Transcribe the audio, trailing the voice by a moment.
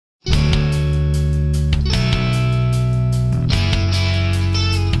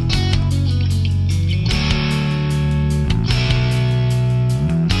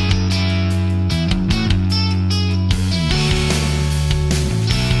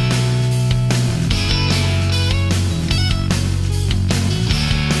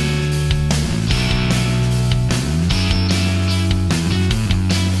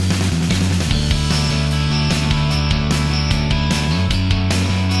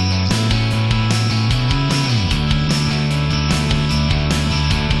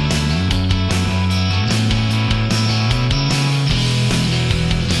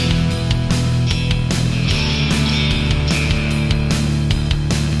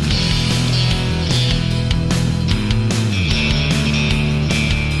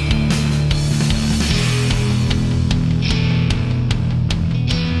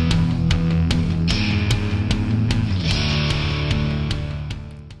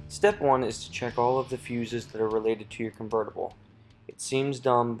Step 1 is to check all of the fuses that are related to your convertible. It seems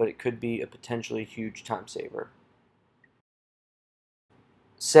dumb, but it could be a potentially huge time saver.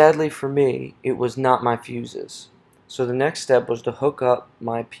 Sadly for me, it was not my fuses. So the next step was to hook up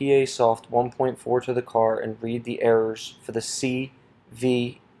my PA-Soft 1.4 to the car and read the errors for the CVM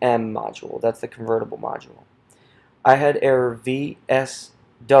module. That's the convertible module. I had error VSW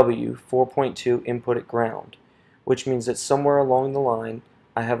 4.2 input at ground, which means that somewhere along the line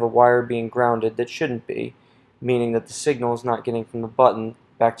I have a wire being grounded that shouldn't be, meaning that the signal is not getting from the button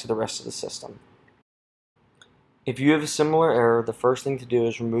back to the rest of the system. If you have a similar error, the first thing to do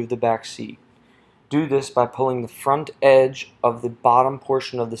is remove the back seat. Do this by pulling the front edge of the bottom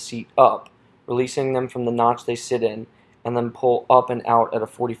portion of the seat up, releasing them from the notch they sit in, and then pull up and out at a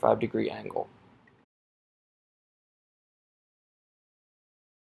 45-degree angle.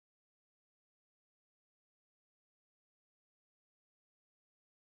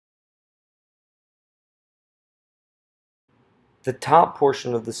 The top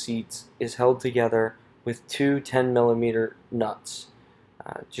portion of the seats is held together with two 10mm nuts.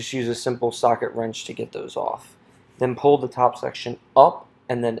 Just use a simple socket wrench to get those off. Then pull the top section up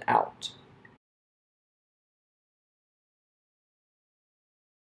and then out.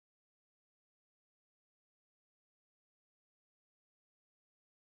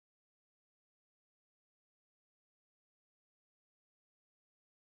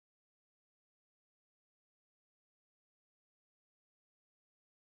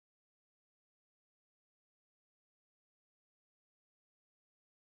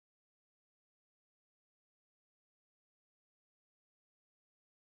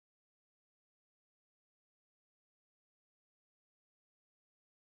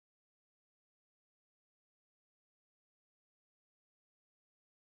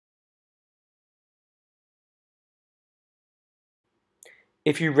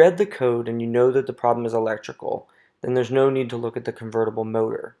 If you read the code and you know that the problem is electrical, then there's no need to look at the convertible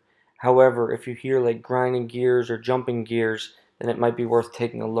motor. However, if you hear like grinding gears or jumping gears, then it might be worth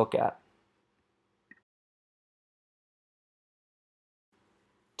taking a look at.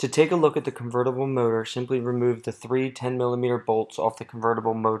 To take a look at the convertible motor, simply remove the three 10mm bolts off the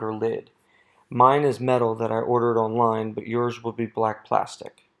convertible motor lid. Mine is metal that I ordered online, but yours will be black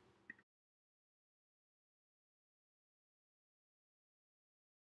plastic.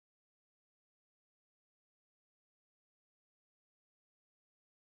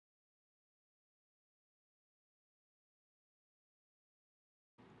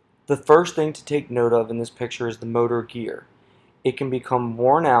 The first thing to take note of in this picture is the motor gear. It can become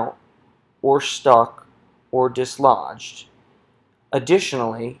worn out, or stuck, or dislodged.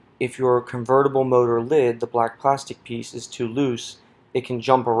 Additionally, if your convertible motor lid, the black plastic piece, is too loose, it can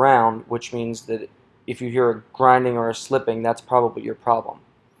jump around, which means that if you hear a grinding or a slipping, that's probably your problem.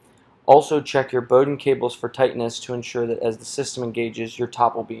 Also check your Bowden cables for tightness to ensure that as the system engages, your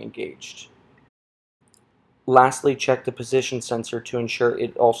top will be engaged. Lastly, check the position sensor to ensure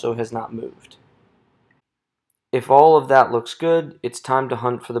it also has not moved. If all of that looks good, it's time to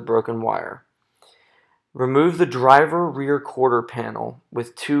hunt for the broken wire. Remove the driver rear quarter panel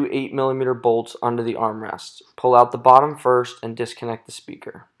with two 8mm bolts under the armrest. Pull out the bottom first and disconnect the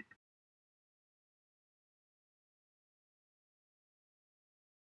speaker.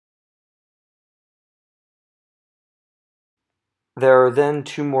 There are then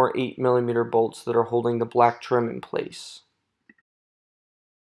two more 8mm bolts that are holding the black trim in place.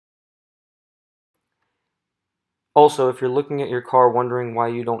 Also, if you're looking at your car wondering why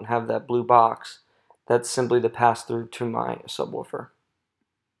you don't have that blue box, that's simply the pass-through to my subwoofer.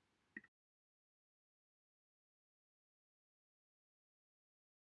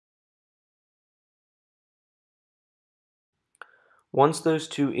 Once those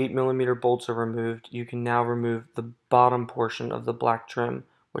two 8mm bolts are removed, you can now remove the bottom portion of the black trim,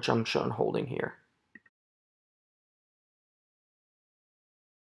 which I'm shown holding here.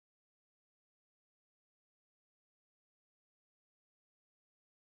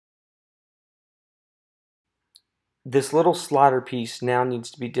 This little slider piece now needs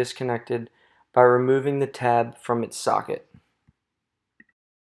to be disconnected by removing the tab from its socket.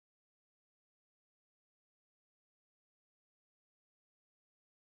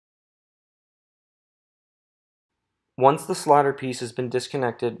 Once the slider piece has been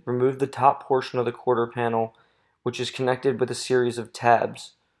disconnected, remove the top portion of the quarter panel, which is connected with a series of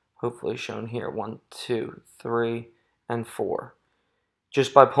tabs, hopefully shown here, 1, 2, 3, and 4.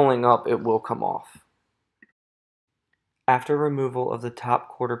 Just by pulling up, it will come off. After removal of the top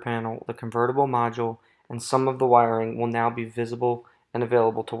quarter panel, the convertible module and some of the wiring will now be visible and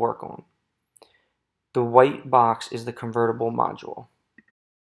available to work on. The white box is the convertible module.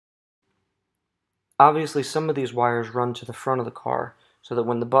 Obviously, some of these wires run to the front of the car so that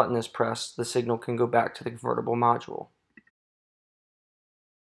when the button is pressed, the signal can go back to the convertible module.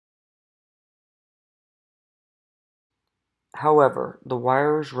 However, the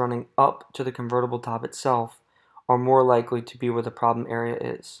wires running up to the convertible top itself are more likely to be where the problem area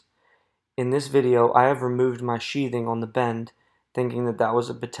is. In this video, I have removed my sheathing on the bend, thinking that that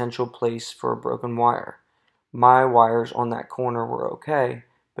was a potential place for a broken wire. My wires on that corner were okay,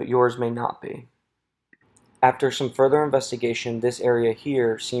 but yours may not be. After some further investigation, this area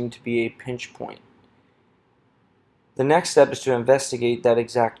here seemed to be a pinch point. The next step is to investigate that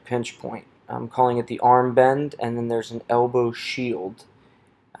exact pinch point. I'm calling it the arm bend, and then there's an elbow shield,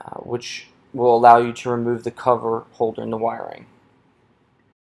 which will allow you to remove the cover holding the wiring.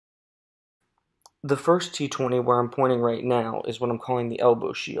 The first T20 where I'm pointing right now is what I'm calling the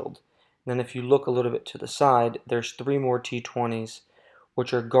elbow shield. And then if you look a little bit to the side, there's 3 more T20s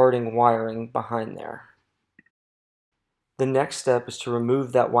which are guarding wiring behind there. The next step is to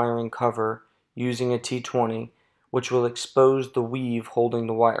remove that wiring cover using a T20, which will expose the weave holding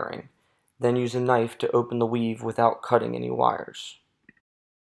the wiring. Then use a knife to open the weave without cutting any wires.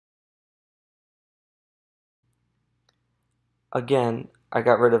 Again, I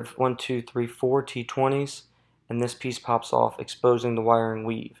got rid of 4 T20s, and this piece pops off, exposing the wiring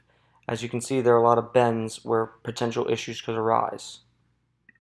weave. As you can see, there are a lot of bends where potential issues could arise.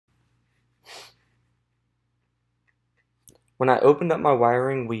 When I opened up my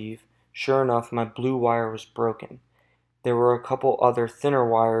wiring weave, sure enough, my blue wire was broken. There were a couple other thinner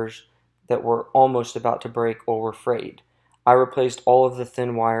wires that were almost about to break or were frayed. I replaced all of the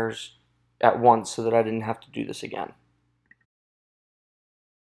thin wires at once so that I didn't have to do this again.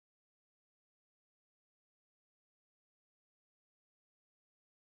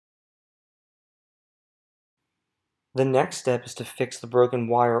 The next step is to fix the broken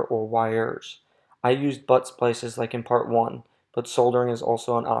wire or wires. I used butt splices like in part 1, but soldering is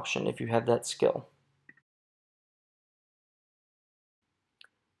also an option if you have that skill.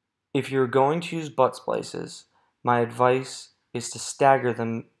 If you're going to use butt splices, my advice is to stagger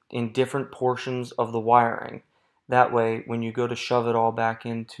them in different portions of the wiring. That way, when you go to shove it all back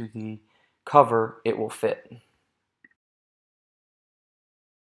into the cover, it will fit.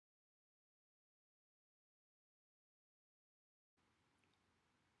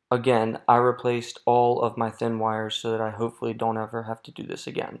 Again, I replaced all of my thin wires so that I hopefully don't ever have to do this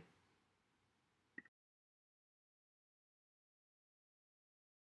again.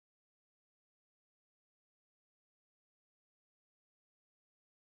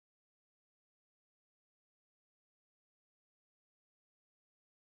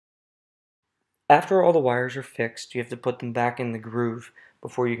 After all the wires are fixed, you have to put them back in the groove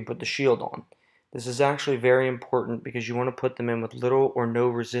before you can put the shield on. This is actually very important because you want to put them in with little or no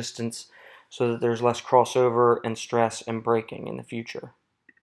resistance so that there's less crossover and stress and braking in the future.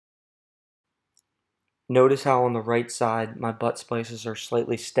 Notice how on the right side my butt splices are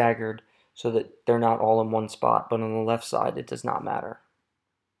slightly staggered so that they're not all in one spot, but on the left side it does not matter.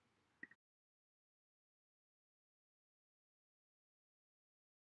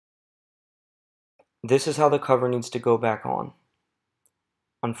 This is how the cover needs to go back on.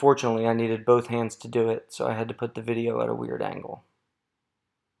 Unfortunately, I needed both hands to do it, so I had to put the video at a weird angle.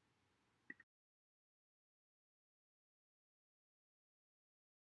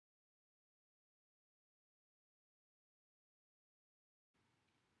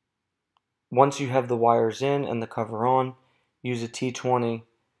 Once you have the wires in and the cover on, use a T20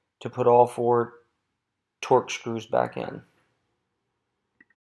 to put all 4 torque screws back in.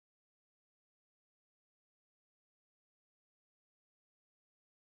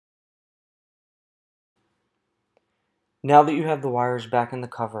 Now that you have the wires back in the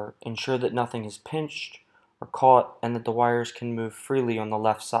cover, ensure that nothing is pinched or caught and that the wires can move freely on the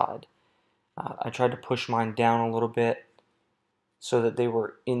left side. I tried to push mine down a little bit so that they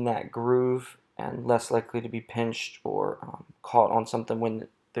were in that groove and less likely to be pinched or caught on something when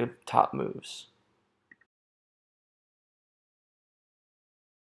the top moves.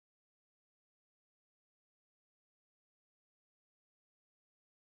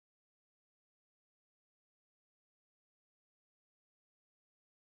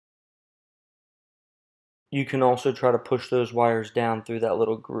 You can also try to push those wires down through that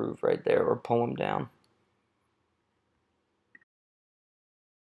little groove right there or pull them down.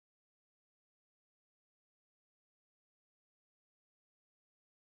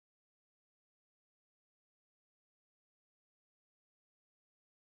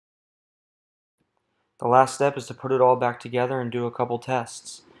 The last step is to put it all back together and do a couple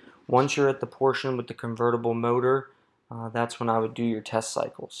tests. Once you're at the portion with the convertible motor, that's when I would do your test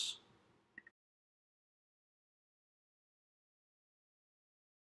cycles.